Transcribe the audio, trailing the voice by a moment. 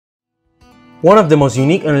One of the most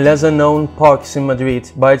unique and lesser-known parks in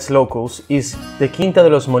Madrid by its locals is the Quinta de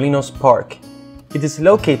los Molinos Park. It is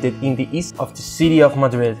located in the east of the city of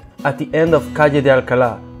Madrid, at the end of Calle de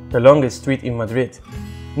Alcala, the longest street in Madrid,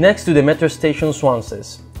 next to the metro station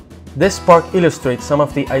Suances. This park illustrates some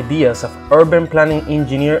of the ideas of urban planning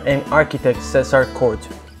engineer and architect Cesar Cort,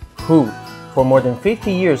 who, for more than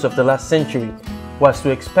 50 years of the last century, was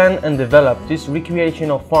to expand and develop this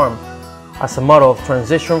recreational farm as a model of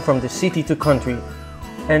transition from the city to country,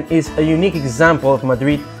 and is a unique example of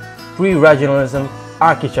Madrid pre-rationalism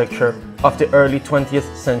architecture of the early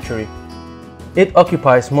 20th century. It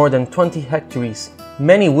occupies more than 20 hectares,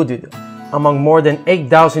 many wooded. Among more than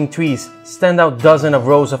 8,000 trees stand out dozens of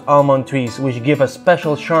rows of almond trees which give a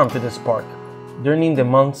special charm to this park during the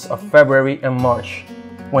months of February and March,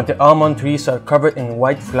 when the almond trees are covered in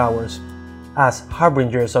white flowers as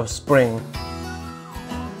harbingers of spring.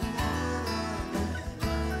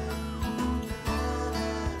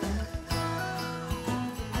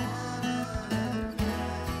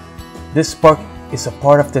 This park is a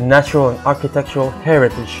part of the natural and architectural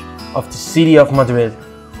heritage of the city of Madrid,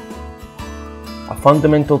 a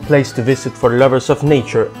fundamental place to visit for lovers of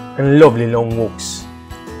nature and lovely long walks.